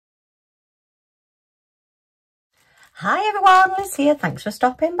Hi everyone, Liz here, thanks for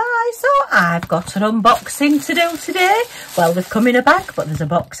stopping by. So I've got an unboxing to do today. Well, they've come in a bag, but there's a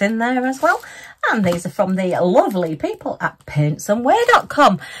box in there as well. And these are from the lovely people at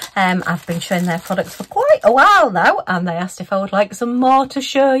paintsomeway.com. I've been showing their products for quite a while now, and they asked if I would like some more to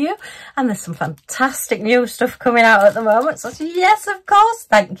show you. And there's some fantastic new stuff coming out at the moment. So I said, yes, of course,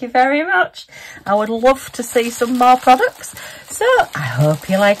 thank you very much. I would love to see some more products. So I hope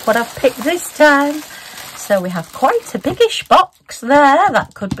you like what I've picked this time. So we have quite a biggish box there.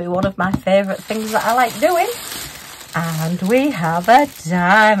 That could be one of my favourite things that I like doing. And we have a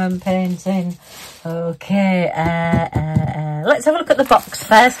diamond painting. Okay, let's have a look at the box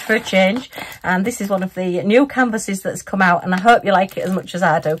first for a change. And this is one of the new canvases that's come out, and I hope you like it as much as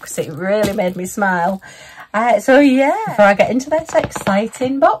I do, because it really made me smile. So yeah, before I get into this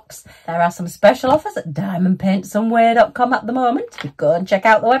exciting box, there are some special offers at diamondpaintsomeway.com at the moment. You go and check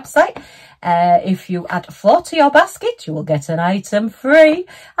out the website. If you add 4 to your basket, you will get an item free.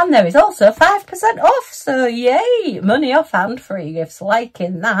 And there is also 5% off. So yay, money off and free gifts,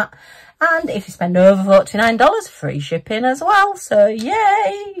 liking that. And if you spend over $49, free shipping as well. So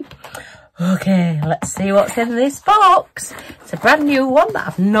yay. Okay, let's see what's in this box. It's a brand new one that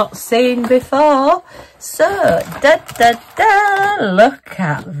I've not seen before. So, look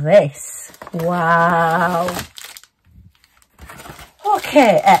at this. Wow.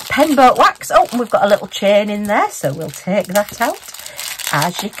 Okay, Pendant wax. Oh, and we've got a little chain in there, so we'll take that out.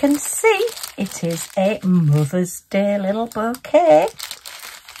 As you can see, it is a Mother's Day little bouquet.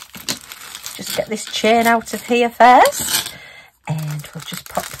 Just get this chain out of here first. And we'll just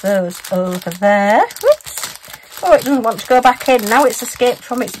pop those over there. Whoops. Oh, it doesn't want to go back in. Now it's escaped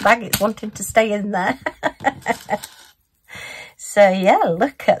from its bag. It's wanting to stay in there. So, yeah,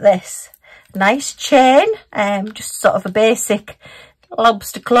 look at this. Nice chain. Just sort of a basic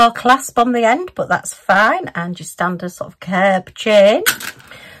lobster claw clasp on the end, but that's fine. And your standard sort of curb chain.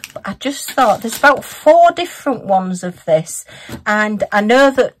 But I just thought there's about 4 different ones of this, and I know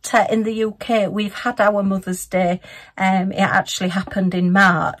that in the UK we've had our Mother's Day. It actually happened in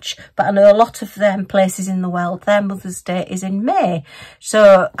March, but I know a lot of them places in the world, their Mother's Day is in May.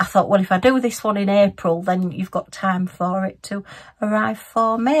 So I thought, well, if I do this one in April, then you've got time for it to arrive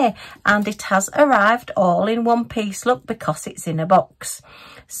for May. And it has arrived all in one piece, look, because it's in a box.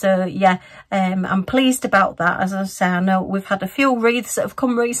 So yeah, I'm pleased about that. As I say, I know we've had a few wreaths that have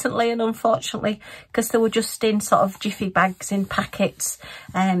come recently, and unfortunately, because they were just in sort of jiffy bags in packets,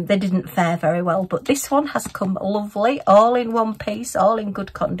 they didn't fare very well. But this one has come lovely, all in one piece, all in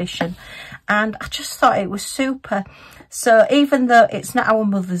good condition. And I just thought it was super. So even though it's not our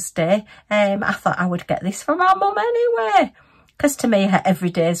Mother's Day, I thought I would get this from our mum anyway. Because to me, every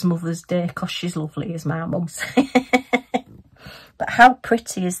day is Mother's Day, because she's lovely as my mum. But how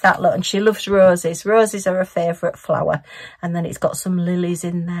pretty is that, look? And she loves roses. Roses are her favourite flower. And then it's got some lilies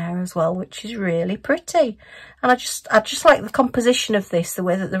in there as well, which is really pretty. And I just like the composition of this, the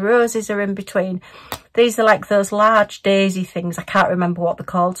way that the roses are in between. These are like those large daisy things. I can't remember what they're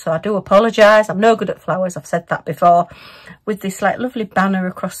called, so I do apologise. I'm no good at flowers, I've said that before. With this like lovely banner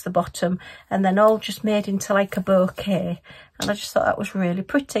across the bottom, and then all just made into like a bouquet. And I just thought that was really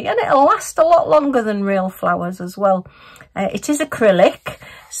pretty. And it'll last a lot longer than real flowers as well. It is acrylic,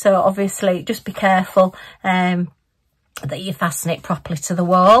 so obviously just be careful that you fasten it properly to the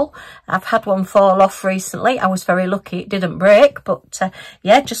wall. I've had one fall off recently. I was very lucky it didn't break, but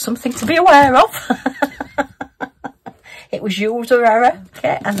yeah, just something to be aware of. It was user error.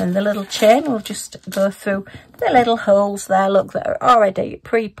 Okay, and then the little chain will just go through the little holes there, look, that are already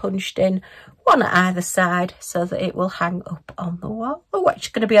pre-punched in, one at either side, so that it will hang up on the wall. Oh, what's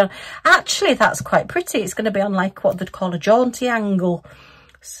going to be on? Actually, that's quite pretty. It's going to be on like what they'd call a jaunty angle.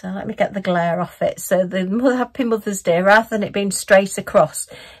 So let me get the glare off it. So the Happy Mother's Day, rather than it being straight across,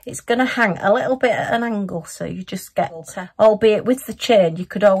 it's going to hang a little bit at an angle. So you just get, albeit with the chain, you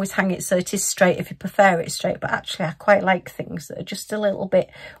could always hang it so it is straight if you prefer it straight. But actually, I quite like things that are just a little bit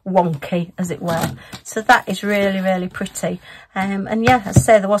wonky, as it were. So that is really, really pretty. And yeah, as I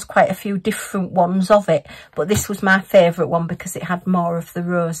say, there was quite a few different ones of it, but this was my favourite one because it had more of the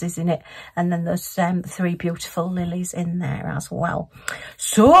roses in it. And then there's 3 beautiful lilies in there as well.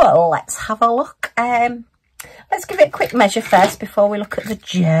 So let's have a look. Let's give it a quick measure first before we look at the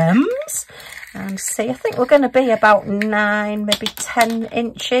gems and see. I think we're going to be about 9, maybe 10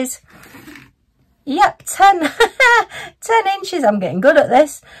 inches. Yep, 10 inches. I'm getting good at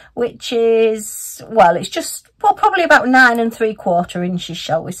this, which is, well, it's just, well, probably about 9 3/4 inches,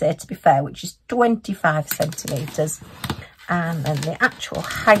 shall we say, to be fair, which is 25 centimetres. And then the actual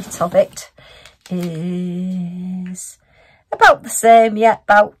height of it is about the same, yeah,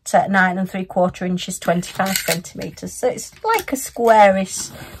 about 9 3/4 inches, 25 centimetres. So it's like a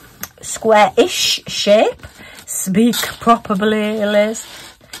squarish shape. Speak properly, Liz.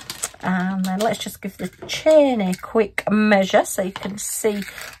 And then let's just give the chain a quick measure so you can see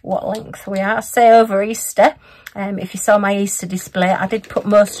what length we are. Say over Easter, if you saw my Easter display, I did put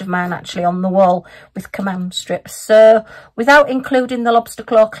most of mine actually on the wall with command strips. So without including the lobster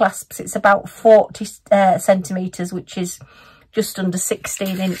claw clasps, it's about 40 centimetres, which is just under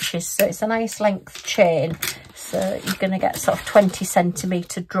 16 inches. So it's a nice length chain. So you're going to get sort of 20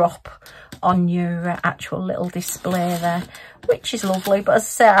 centimetre drop on your actual little display there, which is lovely. But as I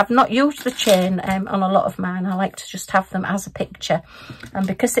say, I've not used the chain on a lot of mine. I like to just have them as a picture, and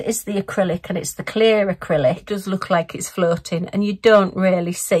because it is the acrylic and it's the clear acrylic, it does look like it's floating, and you don't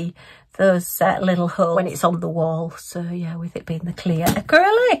really see those little holes when it's on the wall. So yeah, with it being the clear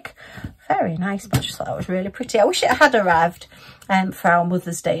acrylic, very nice. But I just thought that was really pretty. I wish it had arrived for our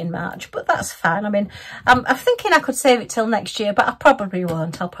Mother's Day in March, but that's fine. I mean, I'm thinking I could save it till next year, but I probably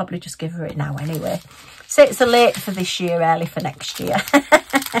won't. I'll probably just give her it now anyway. So it's a late for this year, early for next year.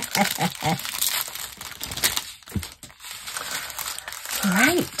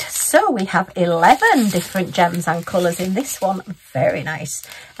 Right, so we have 11 different gems and colours in this one. Very nice.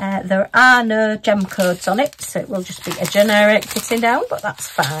 There are no gem codes on it, so it will just be a generic putting down, but that's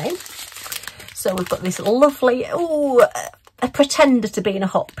fine. So we've got this lovely, a pretender to be in a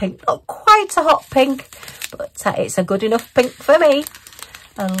hot pink. Not quite a hot pink, but it's a good enough pink for me.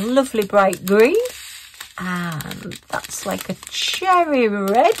 A lovely bright green, and that's like a cherry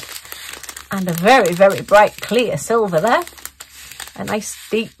red, and a very, very bright clear silver there. A nice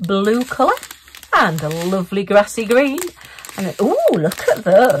deep blue colour, and a lovely grassy green. And oh, look at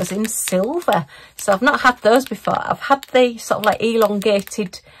those in silver. So I've not had those before. I've had the sort of like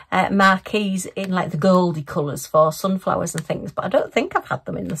elongated marquees in like the goldy colours for sunflowers and things, but I don't think I've had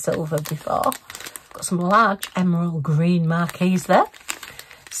them in the silver before. Got some large emerald green marquees there.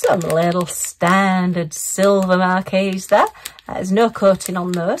 Some little standard silver marquees there. There's no coating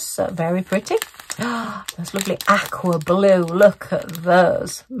on those, so very pretty. Those lovely aqua blue, look at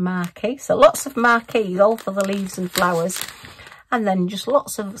those marquees. So lots of marquees, all for the leaves and flowers. And then just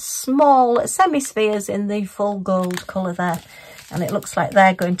lots of small semi-spheres in the full gold colour there. And it looks like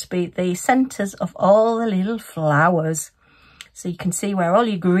they're going to be the centres of all the little flowers. So you can see where all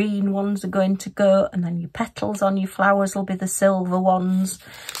your green ones are going to go, and then your petals on your flowers will be the silver ones.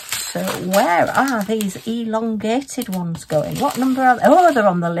 So where are these elongated ones going? What number are they? Oh, they're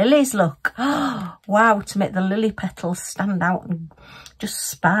on the lilies, look. Oh, wow, to make the lily petals stand out and just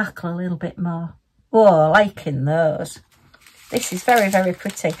sparkle a little bit more. Oh, liking those. This is very, very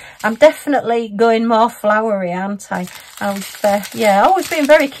pretty. I'm definitely going more flowery, aren't I? Yeah, always been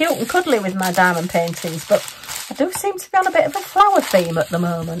very cute and cuddly with my diamond paintings, but I do seem to be on a bit of a flower theme at the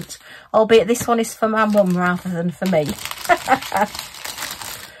moment. Albeit this one is for my mum rather than for me.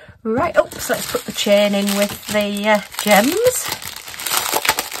 Right, oops, let's put the chain in with the gems.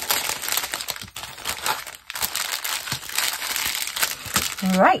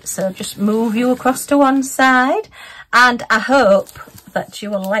 Right, so just move you across to one side, and I hope that you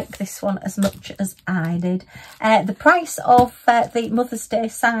will like this one as much as I did. The price of the Mother's Day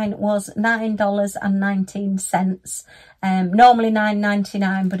sign was $9.19. Normally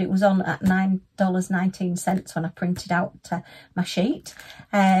 $9.99, but it was on at $9.19 when I printed out my sheet.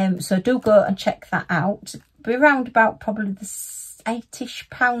 So do go and check that out. Be around about probably the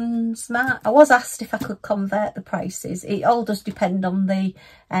 £8ish mark. I was asked if I could convert the prices. It all does depend on the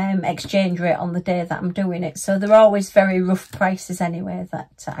exchange rate on the day that I'm doing it. So they're always very rough prices anyway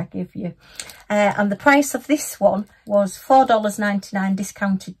that I give you. And the price of this one was $4.99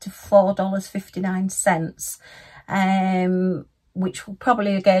 discounted to $4.59. Which will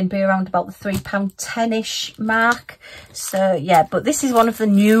probably again be around about the £3.10ish mark. So yeah, but this is one of the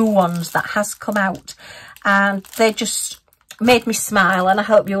new ones that has come out, and they just made me smile, and I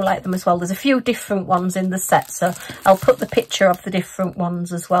hope you'll like them as well. There's a few different ones in the set, so I'll put the picture of the different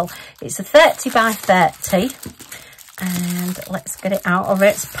ones as well. It's a 30 by 30, and let's get it out of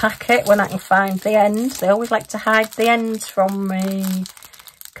its packet when I can find the ends. They always like to hide the ends from me.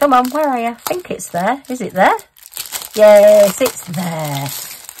 Come on, where are you? I think it's there. Is it there? Yes, it's there.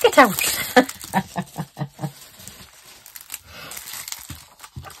 Get out.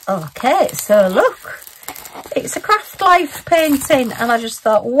 Okay, so look, it's a Craft Life painting, and I just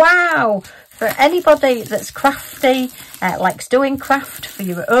thought, wow, for anybody that's crafty, likes doing craft for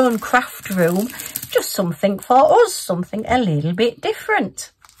your own craft room, just something for us, something a little bit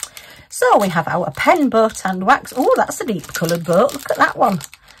different. So we have our pen, boat and wax. Oh, that's a deep coloured boat. Look at that one.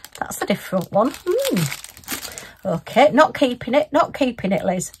 That's a different one. Okay, not keeping it,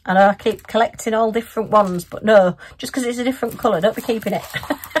 Liz. I know I keep collecting all different ones, but no, just because it's a different colour, don't be keeping it.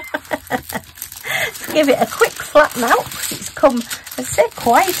 Give it a quick flat now, because it's come, I'd say,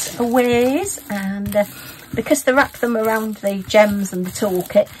 quite a ways, and because they wrap them around the gems and the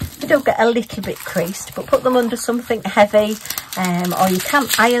toolkit, they do get a little bit creased, but put them under something heavy, or you can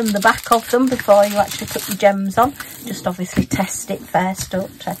iron the back of them before you actually put your gems on. Just obviously test it first.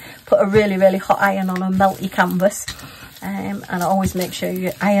 Don't put a really, really hot iron on and melt your canvas. And always make sure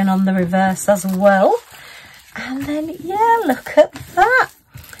you iron on the reverse as well. And then, yeah, look at that.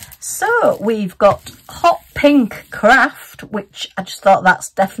 So we've got Hot Pink Craft, which I just thought that's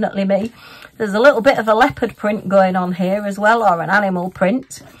definitely me. There's a little bit of a leopard print going on here as well, or an animal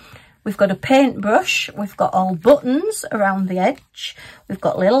print. We've got a paintbrush. We've got all buttons around the edge. We've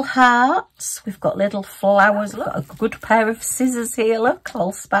got little hearts. We've got little flowers. Look, a good pair of scissors here, look,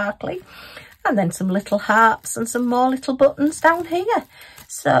 all sparkly. And then some little hearts and some more little buttons down here.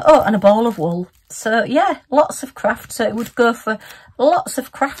 So, oh, and a ball of wool. So, yeah, lots of craft. So it would go for lots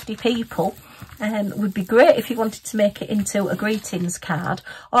of crafty people. Would be great if you wanted to make it into a greetings card,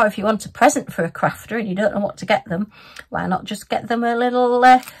 or if you want a present for a crafter and you don't know what to get them, why not just get them a little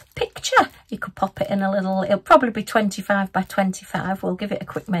picture? You could pop it in a little, it'll probably be 25 by 25. We'll give it a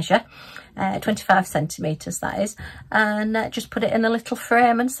quick measure, 25 centimetres that is, and just put it in a little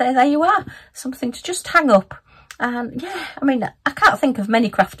frame and say, there you are, something to just hang up. And yeah, I mean, I can't think of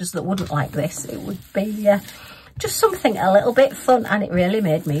many crafters that wouldn't like this. It would be just something a little bit fun, and it really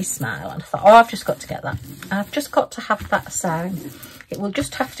made me smile. And I thought, oh, I've just got to get that. I've just got to have that sign. It will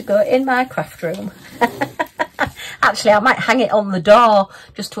just have to go in my craft room. Actually, I might hang it on the door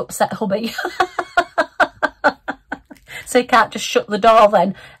just to upset hubby. So you can't just shut the door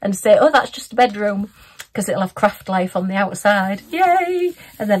then and say, oh, that's just a bedroom, because it'll have craft life on the outside. Yay!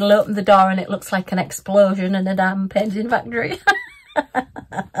 And then I'll open the door and it looks like an explosion in a damn painting factory.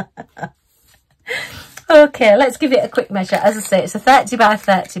 Okay, let's give it a quick measure. As I say, it's a 30 by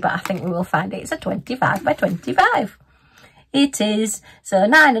 30, but I think we will find it's a 25 by 25. It is. So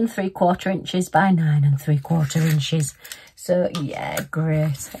 9 3/4 inches by 9 3/4 inches. So yeah,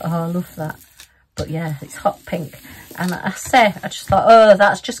 great. Oh, I love that. But yeah, it's hot pink. And I just thought, oh,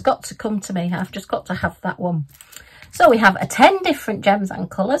 that's just got to come to me. I've just got to have that one. So we have 10 different gems and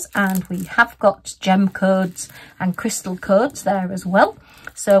colours, and we have got gem codes and crystal codes there as well.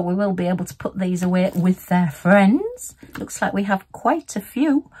 So we will be able to put these away with their friends. Looks like we have quite a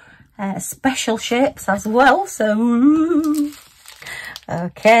few special shapes as well. So,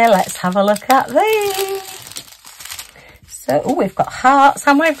 okay, let's have a look at these. So, oh, we've got hearts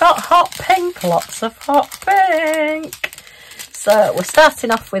and we've got hot pink, lots of hot pink. So we're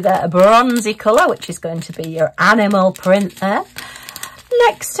starting off with a bronzy colour, which is going to be your animal print there.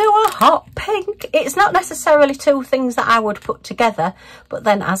 Next to a hot pink. It's not necessarily two things that I would put together, but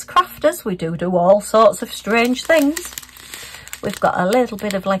then as crafters, we do all sorts of strange things. We've got a little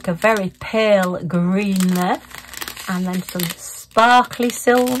bit of like a very pale green there, and then some sparkly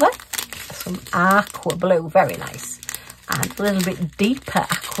silver, some aqua blue, very nice. And a little bit deeper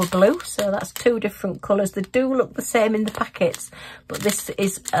aqua blue, so that's two different colours. They do look the same in the packets, but this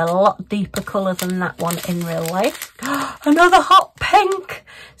is a lot deeper colour than that one in real life. Another hot pink!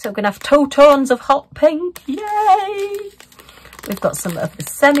 So we're going to have 2 tones of hot pink, yay! We've got some of the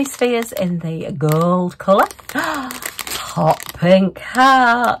semi-spheres in the gold colour. Hot pink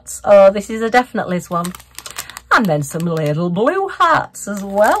hearts! Oh, this is a definite Liz one. And then some little blue hearts as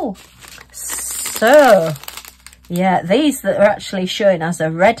well. So yeah, these that are actually showing as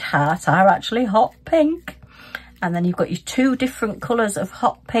a red heart are actually hot pink. And then you've got your 2 different colours of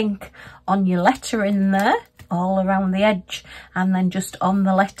hot pink on your lettering there, all around the edge, and then just on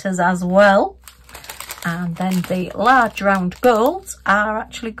the letters as well. And then the large round golds are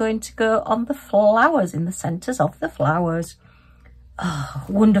actually going to go on the flowers, in the centres of the flowers. Oh,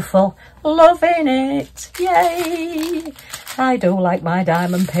 wonderful. Loving it. Yay! I do like my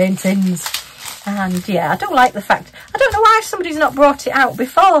diamond paintings. And yeah, I don't like the fact, I don't know why somebody's not brought it out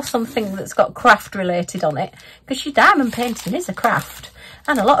before, something that's got craft related on it, because your diamond painting is a craft,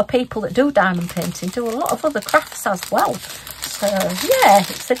 and a lot of people that do diamond painting do a lot of other crafts as well. So yeah,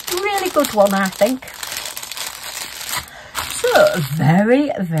 it's a really good one, I think. So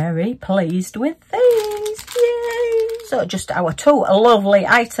very, very pleased with these. Yay! So just our 2 lovely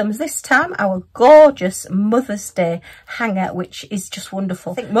items this time. Our gorgeous Mother's Day hanger, which is just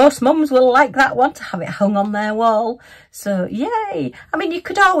wonderful. I think most mums will like that one, to have it hung on their wall. So yay! I mean, you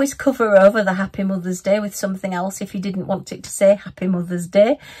could always cover over the Happy Mother's Day with something else if you didn't want it to say Happy Mother's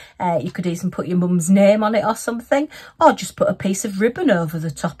Day. You could even put your mum's name on it or something, or just put a piece of ribbon over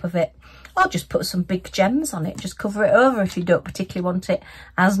the top of it. or just put some big gems on it, just cover it over if you don't particularly want it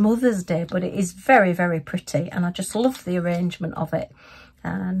as Mother's Day. But it is very, very pretty, and I just love the arrangement of it.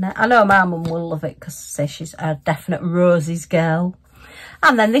 And I know my mum will love it because say she's a definite roses girl.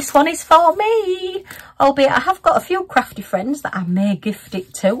 And then this one is for me, albeit I have got a few crafty friends that I may gift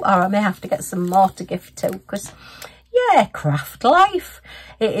it to, or I may have to get some more to gift to, because yeah, craft life,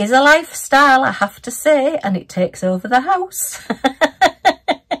 it is a lifestyle, I have to say, and it takes over the house.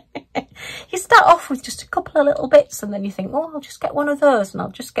 You start off with just a couple of little bits, and then you think, oh, I'll just get one of those, and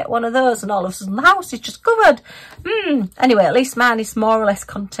I'll just get one of those, and all of a sudden the house is just covered. Anyway, at least mine is more or less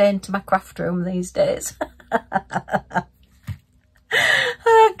contained to my craft room these days.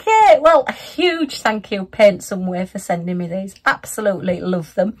 Okay, well, a huge thank you, paintsomeway, for sending me these. Absolutely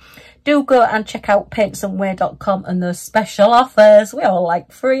love them. Do go and check out paintsomeway.com and those special offers. We all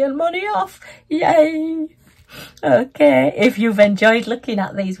like free and money off. Yay! Okay, if you've enjoyed looking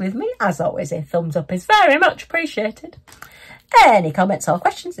at these with me, as always, a thumbs up is very much appreciated. Any comments or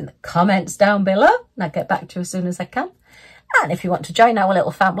questions in the comments down below, and I'll get back to you as soon as I can. And if you want to join our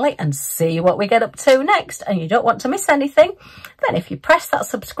little family and see what we get up to next, and you don't want to miss anything, then if you press that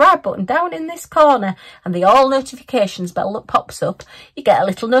subscribe button down in this corner and the all notifications bell that pops up, you get a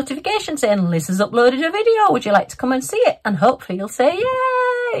little notification saying Liz has uploaded a video. Would you like to come and see it? And hopefully you'll say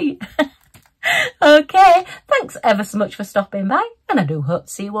yay. Okay, thanks ever so much for stopping by, and I do hope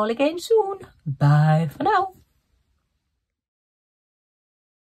to see you all again soon. Bye for now.